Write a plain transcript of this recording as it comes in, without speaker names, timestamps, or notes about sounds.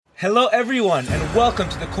Hello, everyone, and welcome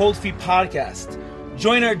to the Cold Feet Podcast.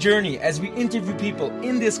 Join our journey as we interview people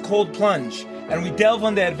in this cold plunge and we delve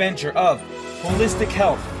on the adventure of holistic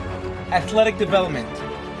health, athletic development,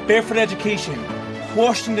 barefoot education,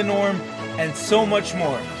 questioning the norm, and so much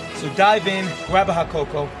more. So dive in, grab a hot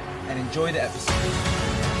cocoa, and enjoy the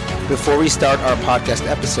episode. Before we start our podcast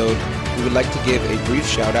episode, we would like to give a brief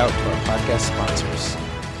shout out to our podcast sponsors.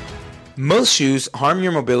 Most shoes harm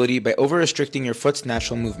your mobility by over-restricting your foot's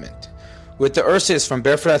natural movement. With the Ursus from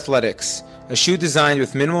Barefoot Athletics, a shoe designed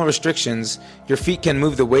with minimal restrictions, your feet can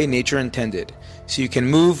move the way nature intended, so you can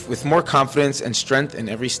move with more confidence and strength in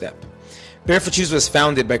every step. Barefoot Shoes was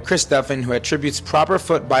founded by Chris Duffin, who attributes proper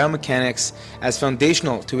foot biomechanics as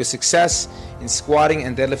foundational to his success in squatting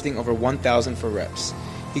and deadlifting over 1,000 for reps.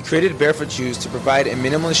 He created Barefoot Shoes to provide a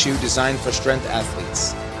minimalist shoe designed for strength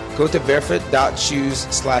athletes. Go to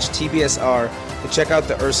barefoot.shoes/TBSR to check out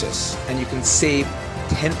the Ursus, and you can save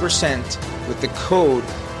 10% with the code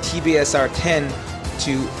TBSR10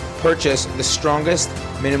 to purchase the strongest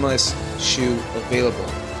minimalist shoe available.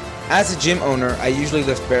 As a gym owner, I usually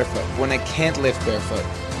lift barefoot. When I can't lift barefoot,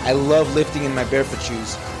 I love lifting in my barefoot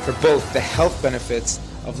shoes for both the health benefits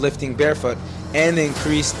of lifting barefoot and the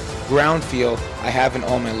increased ground feel I have in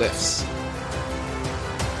all my lifts.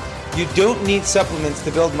 You don't need supplements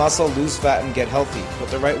to build muscle, lose fat, and get healthy, but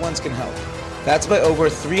the right ones can help. That's why over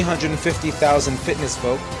 350,000 fitness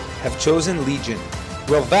folk have chosen Legion.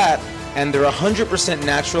 Well, that, and they're 100%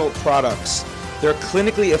 natural products. They're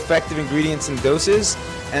clinically effective ingredients and doses,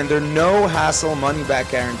 and they're no-hassle money-back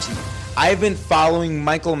guarantee. I've been following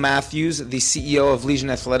Michael Matthews, the CEO of Legion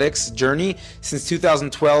Athletics, journey since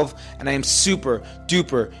 2012, and I am super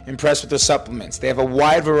duper impressed with their supplements. They have a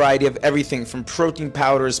wide variety of everything from protein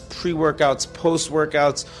powders, pre-workouts,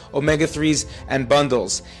 post-workouts, omega-3s, and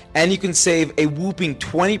bundles. And you can save a whooping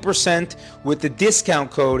 20% with the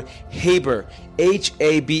discount code HABER,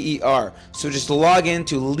 HABER. So just log in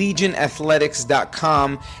to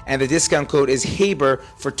legionathletics.com, and the discount code is HABER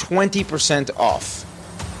for 20% off.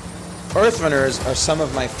 Earth Runners are some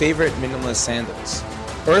of my favorite minimalist sandals.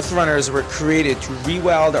 Earth Runners were created to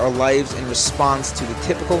rewild our lives in response to the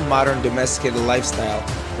typical modern domesticated lifestyle,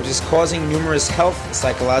 which is causing numerous health,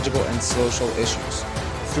 psychological, and social issues.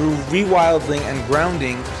 Through rewilding and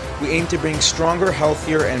grounding, we aim to bring stronger,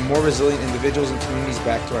 healthier, and more resilient individuals and communities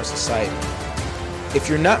back to our society. If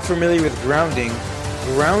you're not familiar with grounding,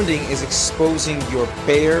 grounding is exposing your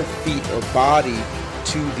bare feet or body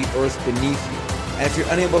to the earth beneath you. And if you're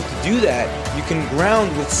unable to do that, you can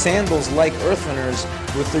ground with sandals like Earth Runners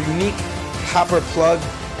with their unique copper plug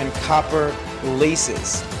and copper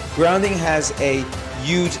laces. Grounding has a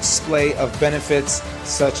huge display of benefits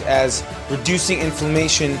such as reducing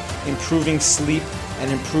inflammation, improving sleep,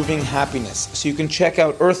 and improving happiness. So you can check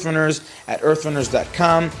out Earth Runners at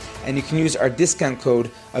earthrunners.com, and you can use our discount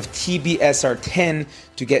code of TBSR10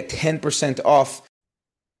 to get 10% off.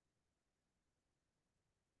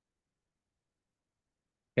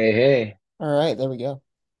 Hey. All right, there we go.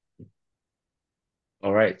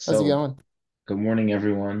 All right, How's it so going? good morning,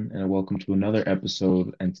 everyone, and welcome to another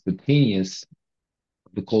episode and spontaneous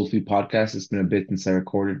of the Cold Feet Podcast. It's been a bit since I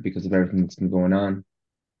recorded because of everything that's been going on.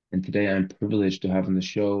 And today I'm privileged to have on the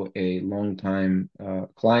show a longtime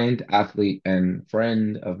client, athlete, and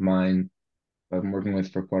friend of mine who I've been working with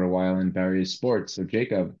for quite a while in various sports. So,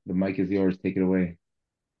 Jacob, the mic is yours. Take it away.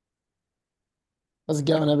 How's it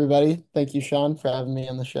going, everybody? Thank you, Sean, for having me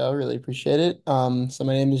on the show. Really appreciate it. So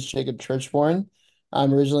my name is Jacob Churchborn.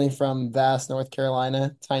 I'm originally from Vass, North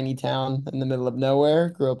Carolina, tiny town in the middle of nowhere.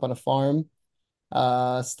 Grew up on a farm.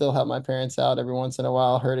 Still help my parents out every once in a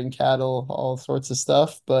while, herding cattle, all sorts of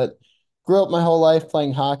stuff. But grew up my whole life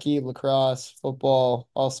playing hockey, lacrosse, football,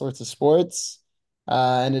 all sorts of sports.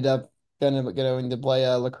 Ended up going to play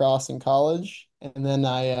lacrosse in college, and then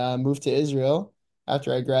I moved to Israel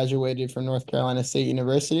after I graduated from North Carolina State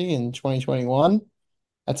University in 2021.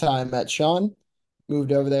 That's how I met Sean.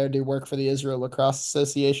 Moved over there to work for the Israel Lacrosse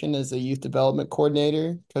Association as a youth development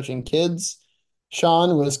coordinator, coaching kids.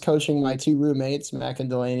 Sean was coaching my two roommates, Mac and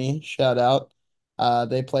Delaney. Shout out.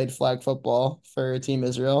 They played flag football for Team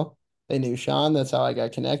Israel. They knew Sean. That's how I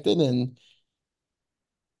got connected. And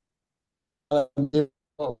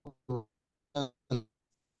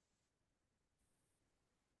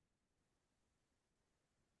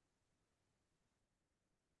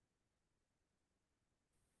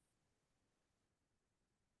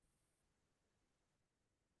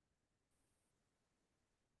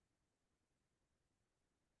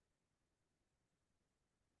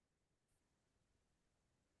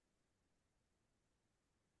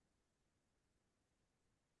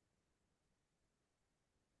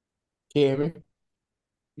can you hear me?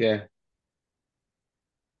 Yeah,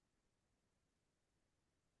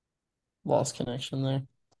 Lost connection there.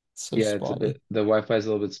 So yeah, it's a spotty. bit, the Wi-Fi is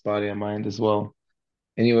a little bit spotty on mine as well.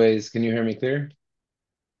 Anyways, can you hear me clear?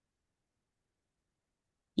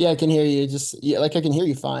 Yeah, I can hear you. Just yeah, like I can hear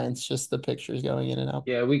you fine. It's just the pictures going in and out.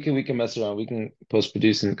 Yeah, we can mess around. We can post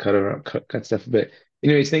produce and cut around, cut stuff a bit.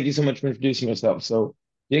 Anyways, thank you so much for introducing yourself. So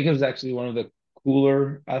Jacob's actually one of the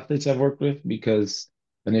cooler athletes I've worked with because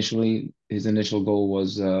initially his initial goal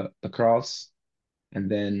was lacrosse, and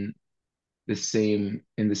then the same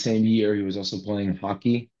year he was also playing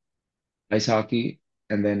hockey, ice hockey,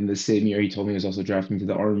 and then the same year he told me he was also drafting to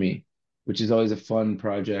the army, which is always a fun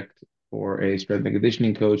project for a strength and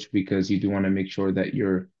conditioning coach because you do want to make sure that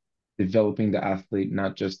you're developing the athlete,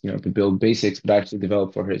 not just, to build basics, but actually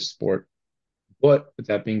develop for his sport. But with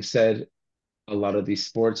that being said, a lot of these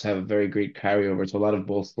sports have a very great carryover. So a lot of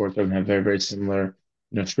both sports are going to have very, very similar,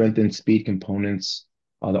 strength and speed components.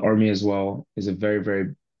 The Army as well is a very,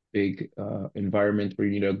 very big environment where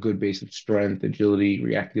you need a good base of strength, agility,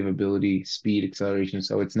 reactive ability, speed, acceleration.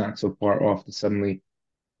 So it's not so far off to suddenly,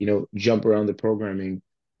 jump around the programming.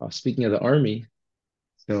 Speaking of the Army,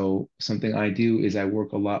 so something I do is I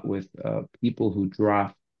work a lot with people who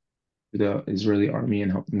draft the Israeli army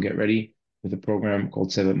and help them get ready with a program called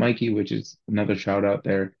Sevet Mikey, which is another shout out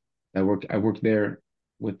there. I work there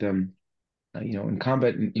with them, in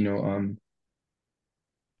combat,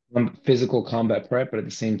 physical combat prep, but at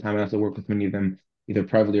the same time, I have to work with many of them either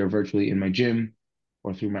privately or virtually in my gym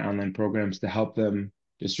or through my online programs to help them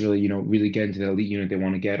just really, really get into the elite unit they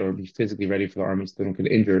want to get or be physically ready for the army so they don't get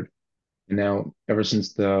injured. And now, ever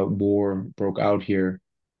since the war broke out here,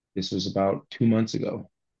 this was about 2 months ago.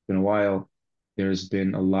 It's been a while. There's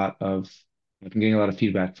been a lot of, I've been getting a lot of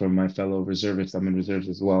feedback from my fellow reservists. I'm in reserves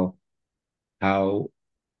as well. How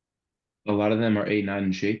a lot of them are A, not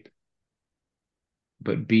in shape,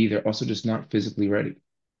 but B, they're also just not physically ready.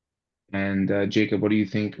 And Jacob, what do you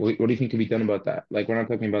think? What do you think can be done about that? Like, we're not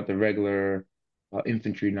talking about the regular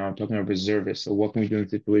infantry now. I'm talking about reservists. So, what can we do in a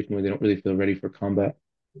situation where they don't really feel ready for combat?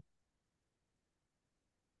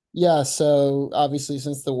 Yeah, so obviously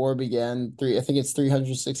since the war began, I think it's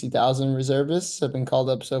 360,000 reservists have been called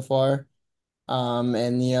up so far.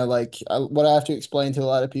 And like what I have to explain to a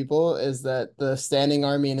lot of people is that the standing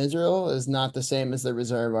army in Israel is not the same as the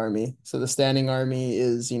reserve army. So the standing army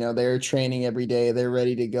is, they're training every day, they're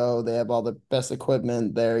ready to go, they have all the best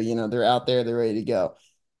equipment, they're out there, they're ready to go.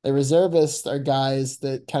 The reservists are guys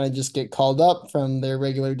that kind of just get called up from their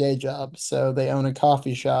regular day job. So they own a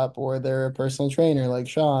coffee shop, or they're a personal trainer like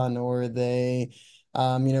Sean, or they,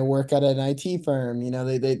 work at an IT firm.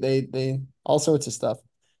 They all sorts of stuff.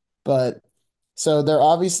 But so they're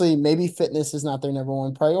obviously, maybe fitness is not their number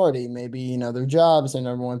one priority. Maybe, their job's their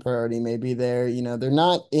number one priority. Maybe they're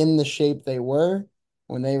not in the shape they were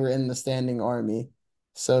when they were in the standing army.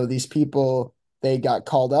 So these people, they got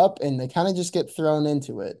called up and they kind of just get thrown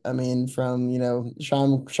into it. I mean, from,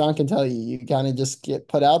 Sean can tell you, you kind of just get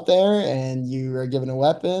put out there and you are given a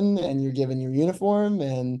weapon and you're given your uniform,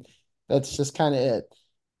 and that's just kind of it.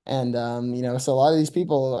 And so a lot of these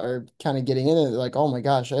people are kind of getting in it, like, oh my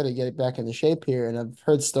gosh, I gotta get back into shape here. And I've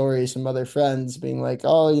heard stories from other friends being like,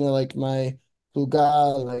 oh, like my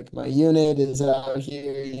Buga, like my unit is out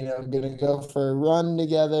here, gonna go for a run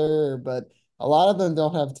together. But a lot of them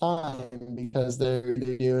don't have time because they're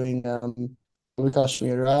doing what we call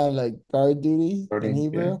shmirah, like guard duty in Starting, yeah.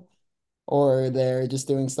 Hebrew, or they're just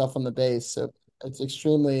doing stuff on the base. So it's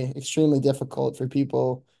extremely, extremely difficult for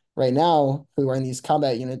people right now who are in these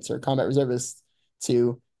combat units or combat reservists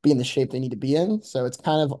to be in the shape they need to be in. So it's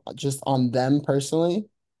kind of just on them personally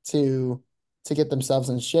to get themselves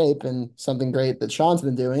in shape. And something great that Sean's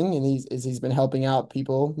been doing, and he's been helping out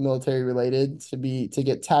people military related to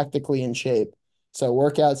get tactically in shape. So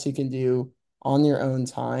workouts you can do on your own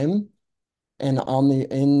time and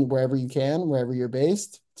in wherever you can, wherever you're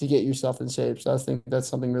based, to get yourself in shape. So I think that's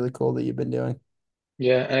something really cool that you've been doing.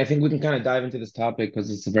 Yeah, and I think we can kind of dive into this topic because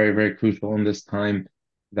it's very, very crucial in this time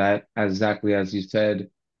that, exactly as you said,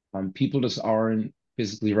 people just aren't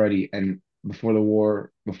physically ready. And before the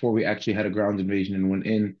war, before we actually had a ground invasion and went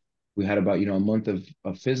in, we had about, a month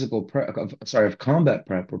of physical prep, of combat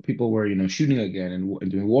prep where people were, shooting again and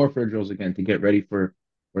doing warfare drills again to get ready for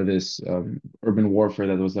this urban warfare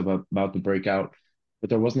that was about to break out. But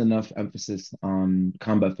there wasn't enough emphasis on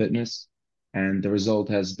combat fitness. And the result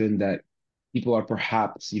has been that people are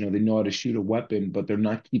perhaps, they know how to shoot a weapon, but they're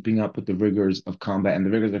not keeping up with the rigors of combat. And the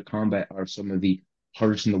rigors of combat are some of the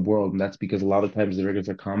hardest in the world. And that's because a lot of times the rigors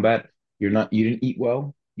of combat, you didn't eat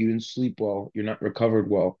well, you didn't sleep well, you're not recovered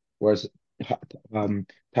well. Whereas um,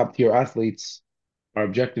 top tier athletes, our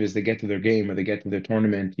objective is to get to their game or they get to their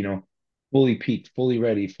tournament, fully peaked, fully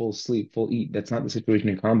ready, full sleep, full eat. That's not the situation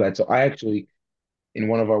in combat. So I actually, in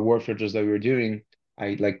one of our warfare drills that we were doing,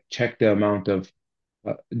 I like checked the amount of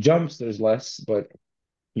jumps. There's less, but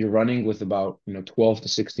you're running with about 12 to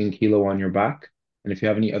 16 kilo on your back. And if you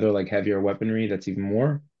have any other like heavier weaponry, that's even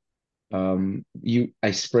more. You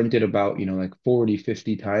I sprinted about, like 40,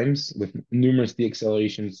 50 times with numerous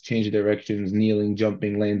deaccelerations, change of directions, kneeling,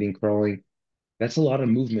 jumping, landing, crawling. That's a lot of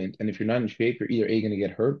movement. And if you're not in shape, you're either A, going to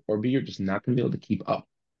get hurt, or B, you're just not going to be able to keep up.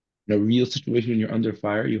 In a real situation when you're under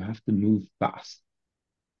fire, you have to move fast,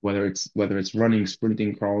 whether it's running,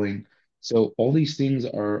 sprinting, crawling. So all these things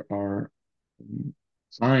are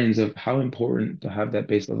signs of how important to have that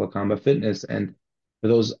base level combat fitness. And for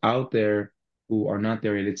those out there who are not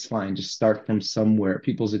there yet, it's fine. Just start from somewhere.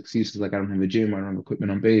 People's excuses like I don't have a gym, I don't have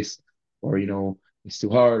equipment on base, or it's too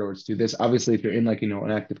hard or it's too this. Obviously, if you're in like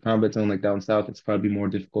an active combat zone like down south, it's probably more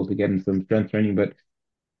difficult to get into some strength training. But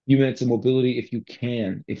few minutes of mobility if you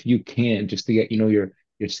can, just to get, your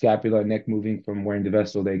scapula neck moving from wearing the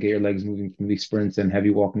vest all day, get your legs moving from these sprints and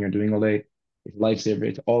heavy walking you're doing all day. It's a lifesaver.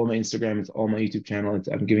 It's all on my Instagram. It's all my YouTube channel.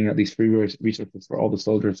 I'm giving out these free resources for all the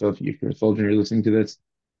soldiers. So if you're a soldier and you're listening to this,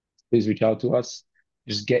 please reach out to us.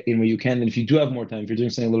 Just get in where you can. And if you do have more time, if you're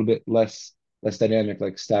doing something a little bit less dynamic,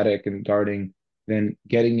 like static and guarding, then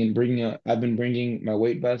getting in, I've been bringing my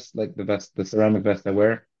weight vest, like the ceramic vest I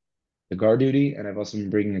wear, the guard duty, and I've also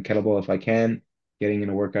been bringing a kettlebell if I can, getting in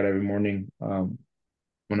a workout every morning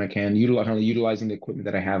when I can, utilizing the equipment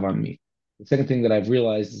that I have on me. The second thing that I've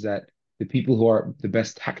realized is that the people who are the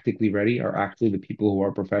best tactically ready are actually the people who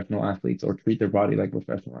are professional athletes or treat their body like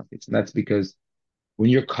professional athletes. And that's because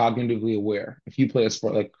when you're cognitively aware, if you play a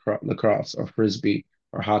sport like lacrosse or frisbee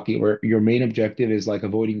or hockey, where your main objective is like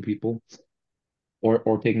avoiding people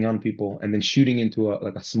or taking on people and then shooting into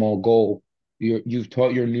a small goal, you've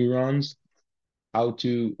taught your neurons how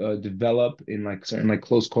to develop in like certain like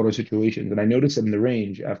close quarter situations. And I noticed in the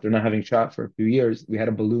range after not having shot for a few years, we had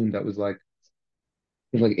a balloon that was like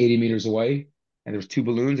 80 meters away, and there was two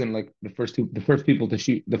balloons, and like the first people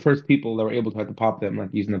that were able to have to pop them like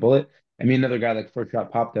using the bullet. I mean, another guy like first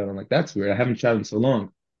shot popped out. I'm like, that's weird. I haven't shot in so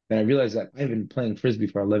long. Then I realized that I've been playing frisbee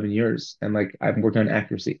for 11 years, and like I've worked on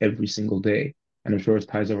accuracy every single day, and I'm sure it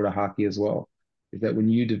ties over to hockey as well. Is that when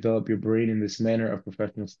you develop your brain in this manner of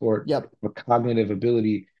professional sport, Yep. a cognitive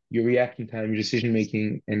ability, your reaction time, your decision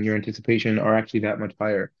making, and your anticipation are actually that much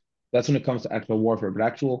higher. That's when it comes to actual warfare, but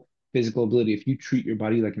actual physical ability. If you treat your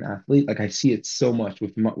body like an athlete, like I see it so much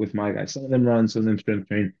with my guys. Some of them run, some of them strength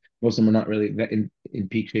train. Most of them are not really that in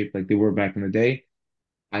peak shape like they were back in the day.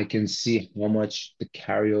 I can see how much the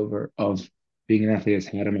carryover of being an athlete has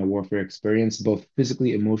had on my warfare experience, both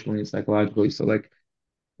physically, emotionally, and psychologically. So like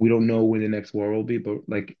we don't know when the next war will be, but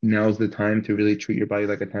like now's the time to really treat your body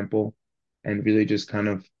like a temple and really just kind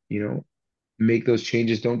of, make those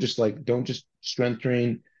changes. Don't just strength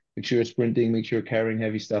train. Make sure you're sprinting, make sure you're carrying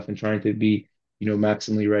heavy stuff and trying to be,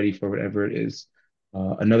 maximally ready for whatever it is.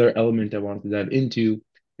 Another element I wanted to dive into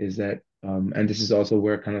is that, and this is also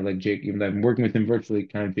where kind of like Jake, even though I've been working with him virtually,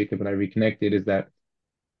 kind of Jacob and I reconnected, is that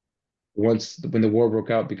when the war broke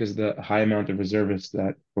out, because of the high amount of reservists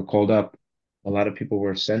that were called up, a lot of people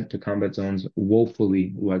were sent to combat zones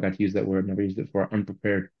woefully. Ooh, I got to use that word, never used it before,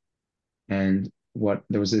 unprepared. And what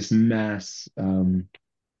there was this mass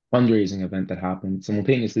fundraising event that happened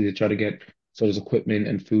simultaneously to try to get sort of equipment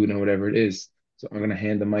and food and whatever it is. So I'm gonna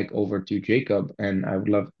hand the mic over to Jacob, and I would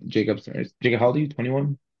love Jacob, how old are you?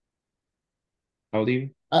 21? How old are you?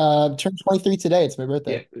 Turned 23 today. It's my Yeah,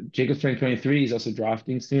 birthday. Jacob's turning 23. He's also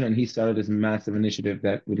drafting soon, and he started this massive initiative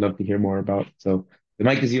that we'd love to hear more about. So the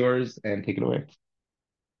mic is yours, and take it away.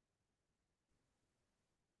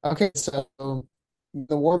 Okay, so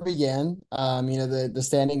the war began. The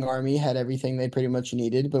standing army had everything they pretty much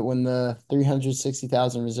needed, but when the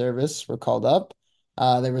 360,000 reservists were called up,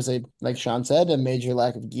 there was like Sean said, a major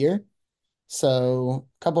lack of gear. So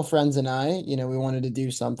a couple friends and I, we wanted to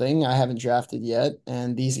do something. I haven't drafted yet,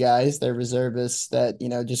 and these guys, they're reservists that,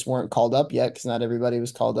 just weren't called up yet because not everybody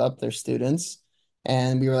was called up. They're students.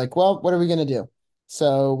 And we were like, well, what are we gonna do?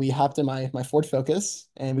 So we hopped in my Ford Focus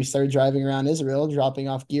and we started driving around Israel, dropping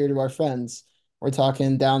off gear to our friends. We're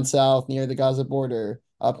talking down south near the Gaza border,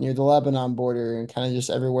 up near the Lebanon border, and kind of just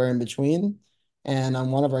everywhere in between. And on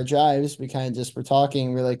one of our drives, we kind of just were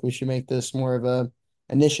talking. We're like, we should make this more of a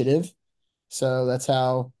initiative, so that's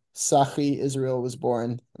how Tzachi Israel was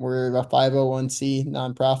born. We're a 501c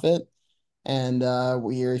nonprofit, and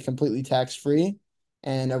we are completely tax free.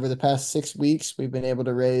 And over the past 6 weeks, we've been able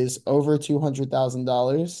to raise over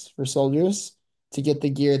 $200,000 for soldiers to get the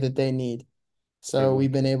gear that they need. So Incredible.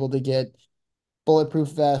 we've been able to get bulletproof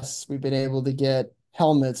vests. We've been able to get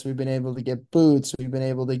helmets. We've been able to get boots. We've been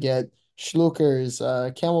able to get shluckers,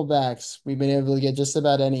 camelbacks. We've been able to get just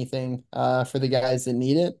about anything for the guys that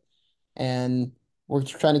need it. And we're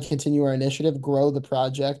trying to continue our initiative, grow the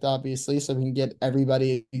project, obviously, so we can get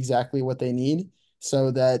everybody exactly what they need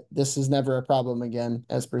so that this is never a problem again,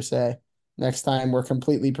 as per se. Next time we're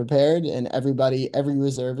completely prepared and every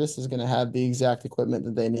reservist is going to have the exact equipment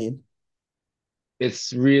that they need.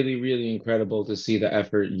 It's really, really incredible to see the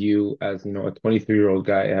effort you, as you know, a 23-year-old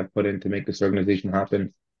guy, have put in to make this organization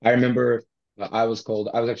happen. I remember I was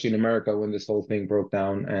actually in America when this whole thing broke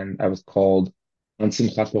down, and I was called on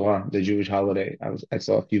Simchat Torah, the Jewish holiday. I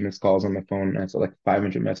saw a few missed calls on my phone. I saw like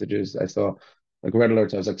 500 messages. I saw like red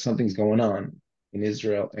alerts. I was like, something's going on in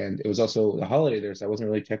Israel, and it was also the holiday there, so I wasn't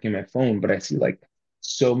really checking my phone, but I see like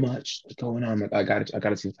so much going on. Like I got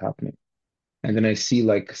to see what's happening. And then I see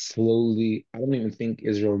like slowly, I don't even think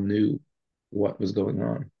Israel knew what was going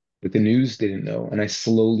on. Like the news didn't know. And I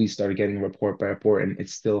slowly started getting report by report, and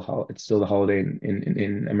it's still the holiday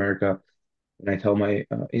in America. And I tell my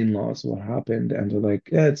in-laws what happened, and they're like,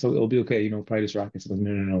 "Yeah, it'll be okay, Pride is rockets." I'm like,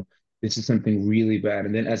 no, no, no, this is something really bad.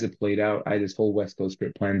 And then as it played out, I had this whole West Coast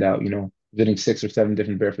trip planned out, visiting 6 or 7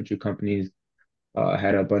 different barefoot shoe companies. I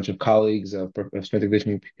had a bunch of colleagues, of strength and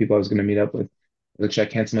conditioning people I was going to meet up with. Like, should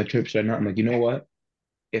I cancel my trip? Should I not? I'm like, you know what?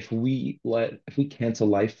 If we cancel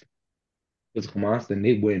life with Hamas, then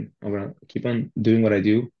they win. I'm gonna keep on doing what I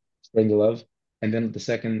do, spreading the love. And then the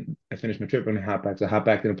second I finish my trip, I'm gonna hop back. So I hop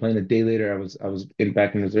back in a plane. A day later, I was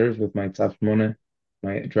back in reserves with my Tzach,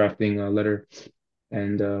 my drafting letter,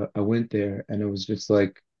 and I went there, and it was just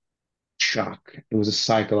like shock. It was a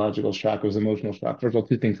psychological shock. It was emotional shock. First of all,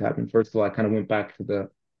 two things happened. First of all, I kind of went back to the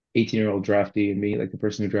 18-year-old draftee and me, like the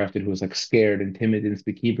person who drafted, who was like scared and timid, didn't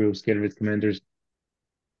speak Hebrew, scared of his commanders.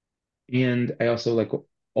 And I also like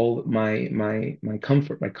all my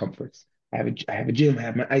comfort, my comforts. I have a gym, I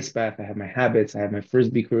have my ice bath, I have my habits, I have my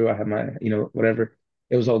frisbee crew, I have my, whatever.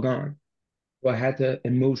 It was all gone. So I had to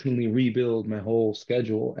emotionally rebuild my whole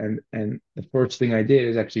schedule. And the first thing I did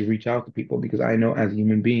is actually reach out to people because I know as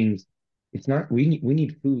human beings, it's not we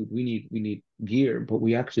need food, we need gear, but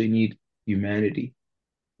we actually need humanity.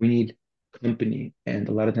 We need company. And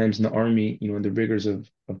a lot of times in the army, in the rigors of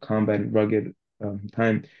combat and rugged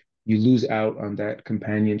time, you lose out on that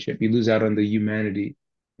companionship. You lose out on the humanity.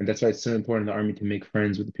 And that's why it's so important in the army to make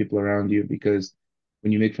friends with the people around you because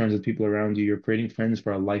when you make friends with people around you, you're creating friends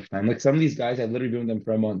for a lifetime. Like some of these guys, I've literally been with them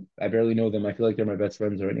for a month. I barely know them. I feel like they're my best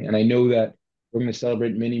friends already. And I know that we're going to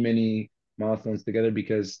celebrate many, many milestones together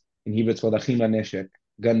because in Hebrew it's called Achim Neshek,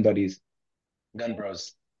 gun buddies, gun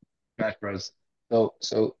bros. Smash Bros.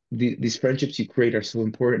 These friendships you create are so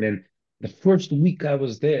important. And the first week I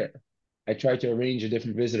was there, I tried to arrange a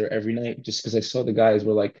different visitor every night just because I saw the guys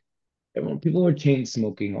were like, everyone, people were chain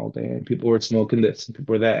smoking all day and people were smoking this and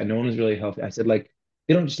people were that, and no one was really healthy. I said, like,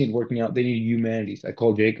 they don't just need working out, they need humanity. So I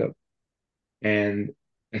called Jacob, and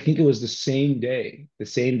I think it was the same day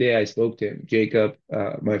I spoke to him, Jacob,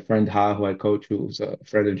 my friend Ha, who I coach, who was a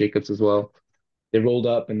friend of Jacob's as well. They rolled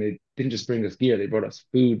up and they didn't just bring us gear, they brought us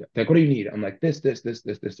food. Like, what do you need? I'm like, this.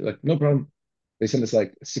 They're like, no problem. They sent us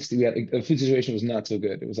like 60. We had the food situation was not so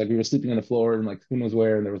good. It was like we were sleeping on the floor and like who knows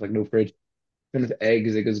where, and there was like no fridge. Sent us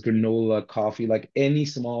eggs, like us granola, coffee, like any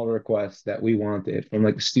small request that we wanted, from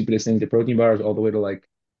like the stupidest thing to protein bars all the way to like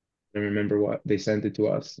I don't remember what they sent it to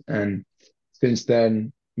us. And since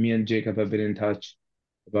then, me and Jacob have been in touch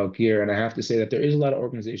about gear. And I have to say that there is a lot of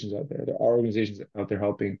organizations out there. There are organizations out there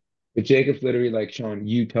helping. But Jacob's literally like, Sean,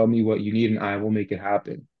 you tell me what you need and I will make it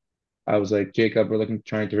happen. I was like, Jacob, we're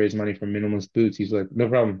trying to raise money for minimalist boots. He's like, no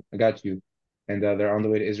problem, I got you. And they're on the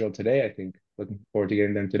way to Israel today, I think. Looking forward to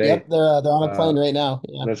getting them today. Yep, they're on a Uh, plane right now.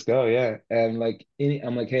 Yeah. let's go, yeah. And like,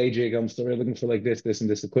 I'm like, hey, Jacob, I'm still really looking for like this and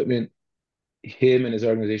this equipment. Him and his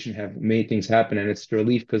organization have made things happen, and it's a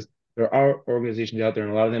relief because there are organizations out there,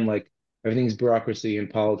 and a lot of them like everything's bureaucracy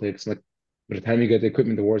and politics. Like by the time you get the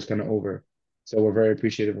equipment, the war's kind of over. So we're very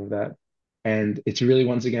appreciative of that, and it's really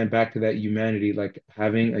once again back to that humanity, like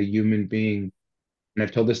having a human being. And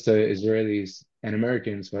I've told this to Israelis and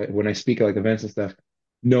Americans when I speak at like events and stuff,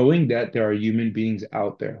 knowing that there are human beings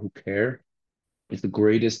out there who care is the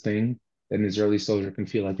greatest thing that an Israeli soldier can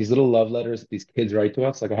feel. Like these little love letters that these kids write to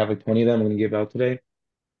us, like I have like 20 of them I'm going to give out today.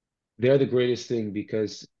 They're the greatest thing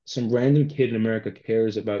because some random kid in America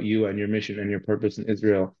cares about you and your mission and your purpose in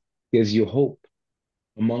Israel, gives you hope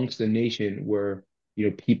amongst a nation where,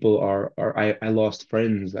 people I lost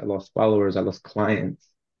friends, I lost followers, I lost clients,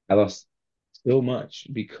 I lost so much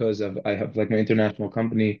because of I have like my international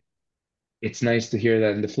company. It's nice to hear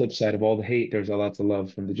that on the flip side of all the hate, there's a lots of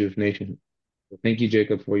love from the Jewish nation. So thank you,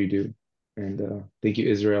 Jacob, for what you do. And thank you,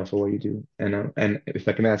 Israel, for what you do. And if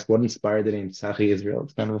I can ask, what inspired the name Tzachi Israel?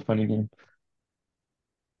 It's kind of a funny name.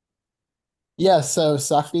 Yeah, so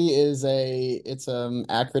Tzachi is it's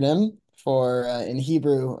acronym for in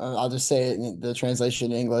Hebrew, I'll just say it in the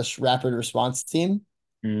translation in English, rapid response team.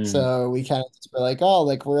 Mm, So we kind of just were like, oh,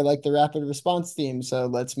 like we're like the rapid response team, so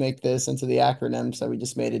let's make this into the acronym. So we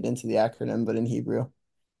just made it into the acronym, but in Hebrew.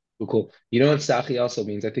 cool, cool. You know what Tzachi also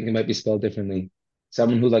means? I think it might be spelled differently.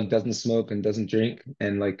 Someone who like doesn't smoke and doesn't drink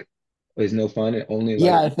and like is no fun. It only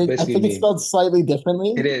Yeah, like I basically think it's me. spelled slightly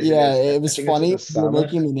differently. It Yeah, is. it I was think it's with funny a when we were samach.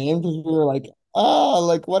 making the name because we were like, oh,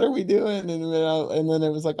 like what are we doing? And then it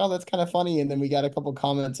was like, oh, that's kind of funny. And then we got a couple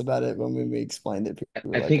comments about it when we explained it.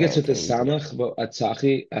 People were I like, think it's oh, with the okay, we get it. samach, but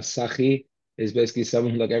Asachi is basically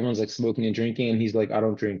someone who like everyone's like smoking and drinking, and he's like, I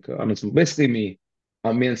don't drink, I don't smoke. Basically me.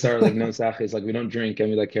 Me and Sarah like no Sachi is like we don't drink and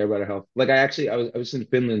we like care about our health. Like I was in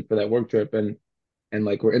Finland for that work trip and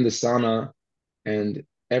like we're in the sauna and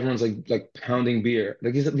everyone's like pounding beer.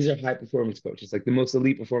 Like these are high performance coaches, like the most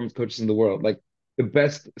elite performance coaches in the world, like the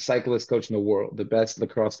best cyclist coach in the world, the best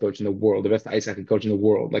lacrosse coach in the world, the best ice hockey coach in the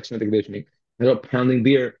world, like strength and conditioning. They're all pounding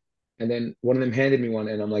beer, and then one of them handed me one,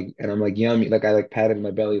 and I'm like yummy, like I like patted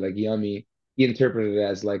my belly like yummy. He interpreted it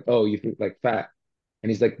as like, oh, you feel like fat, and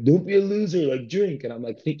he's like, don't be a loser, like drink. And I'm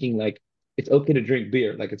like thinking like it's okay to drink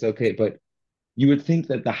beer, like it's okay, but you would think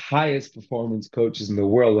that the highest performance coaches in the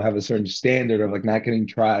world will have a certain standard of like not getting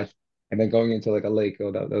trash and then going into like a lake.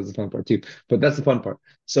 Oh, that was the fun part too. But that's the fun part.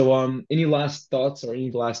 So, any last thoughts or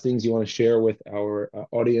any last things you want to share with our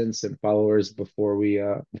audience and followers before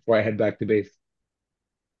I head back to base?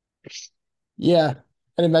 Yeah,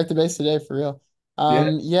 heading back to base today for real.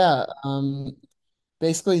 Yeah, Yeah,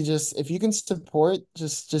 basically just if you can support,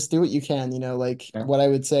 just do what you can. Like yeah, what I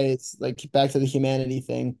would say is like back to the humanity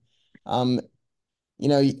thing. Um,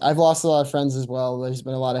 I've lost a lot of friends as well. There's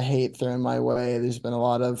been a lot of hate thrown my way. There's been a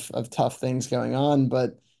lot of tough things going on.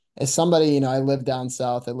 But as somebody, I live down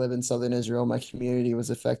south. I live in southern Israel. My community was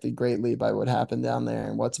affected greatly by what happened down there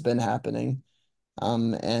and what's been happening.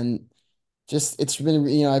 And just it's been,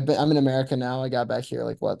 I'm in America now. I got back here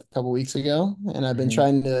like what, a couple weeks ago, and I've been mhm,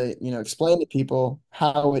 trying to, explain to people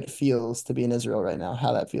how it feels to be in Israel right now,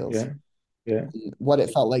 how that feels, yeah, yeah, what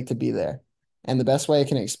it felt like to be there. And the best way I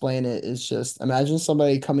can explain it is just imagine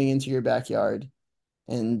somebody coming into your backyard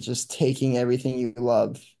and just taking everything you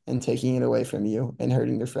love and taking it away from you and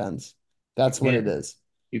hurting your friends. you That's what it can't, is.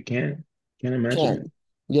 you can't imagine it. Can't.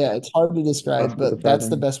 Yeah, it's hard to describe, Possible to but that's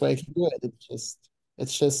the fathom. best way I can do it.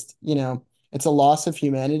 It's just, it's a loss of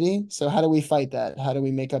humanity. So how do we fight that? How do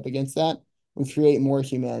we make up against that? We create more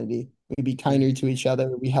humanity. We be Yeah, kinder to each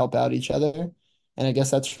other. We help out each other. And I guess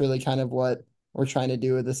that's really kind of what we're trying to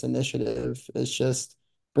do with this initiative is just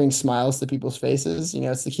bring smiles to people's faces.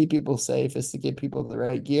 It's to keep people safe, it's to give people the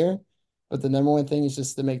right gear. But the number one thing is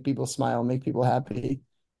just to make people smile, make people happy.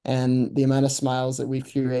 And the amount of smiles that we've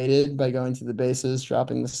created by going to the bases,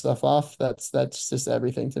 dropping the stuff off, that's just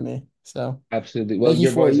everything to me. So absolutely. Well, thank you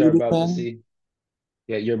your for what boys are you do, about to man. see.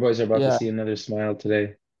 Yeah, your boys are about to Yeah. see another smile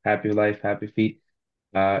today. Happy life, happy feet.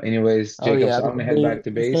 Anyways, Oh Jacob, yeah. so I'm gonna head back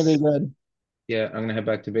to It's gonna be base. good. Yeah, I'm gonna head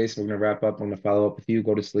back to base. We're gonna wrap up. I'm gonna follow up with you.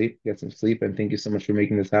 Go to sleep, get some sleep, and thank you so much for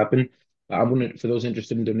making this happen. I'm gonna, for those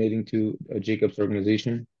interested in donating to Jacob's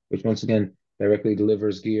organization, which once again directly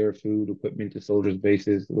delivers gear, food, equipment to soldiers'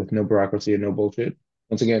 bases with no bureaucracy and no bullshit.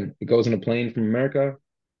 Once again, it goes on a plane from America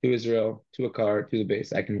to Israel to a car to the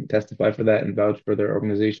base. I can testify for that and vouch for their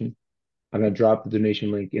organization. I'm gonna drop the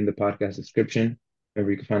donation link in the podcast description.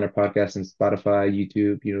 Remember, you can find our podcast on Spotify,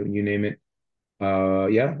 YouTube, you name it.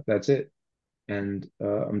 Yeah, that's it. And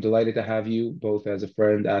I'm delighted to have you both as a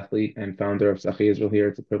friend, athlete, and founder of Tzachi Israel here.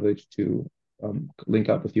 It's a privilege to link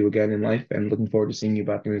up with you again in life, and looking forward to seeing you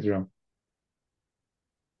back in Israel.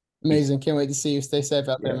 Peace. Amazing. Can't wait to see you. Stay safe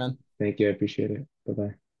out there, Yeah, man. thank you. I appreciate it. Bye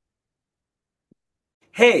bye.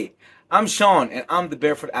 Hey, I'm Sean, and I'm the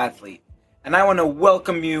Barefoot Athlete, and I want to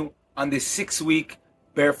welcome you on this 6-week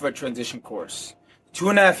Barefoot Transition course.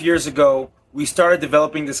 2.5 years ago, we started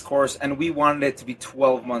developing this course, and we wanted it to be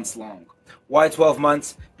 12 months long. Why 12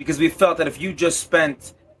 months? Because we felt that if you just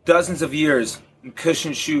spent dozens of years in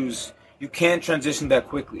cushioned shoes, you can't transition that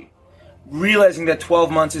quickly. Realizing that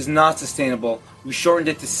 12 months is not sustainable, we shortened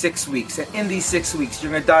it to 6 weeks. And in these 6 weeks,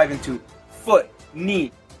 you're going to dive into foot,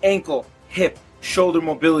 knee, ankle, hip, shoulder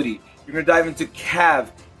mobility. You're going to dive into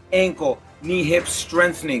calf, ankle, knee, hip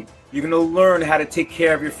strengthening. You're going to learn how to take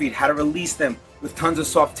care of your feet, how to release them with tons of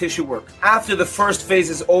soft tissue work. After the first phase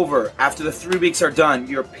is over, after the 3 weeks are done,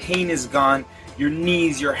 your pain is gone, your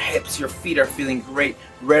knees, your hips, your feet are feeling great,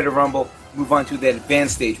 ready to rumble. Move on to the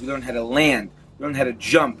advanced stage. We learn how to land, we learn how to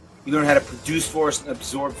jump, we learn how to produce force and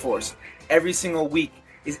absorb force. every single week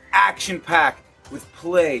is action-packed with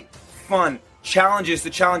play, fun, challenges to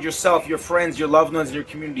challenge yourself, your friends, your loved ones, and your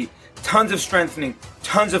community. Tons of strengthening,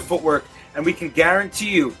 tons of footwork, and we can guarantee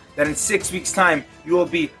you that in 6 weeks' time, you will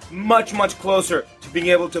be much, much closer to being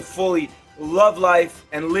able to fully love life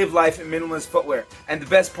and live life in minimalist footwear. And the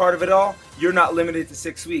best part of it all, you're not limited to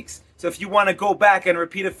 6 weeks. So if you want to go back and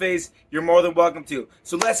repeat a phase, you're more than welcome to.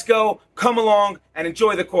 So let's go, come along, and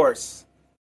enjoy the course.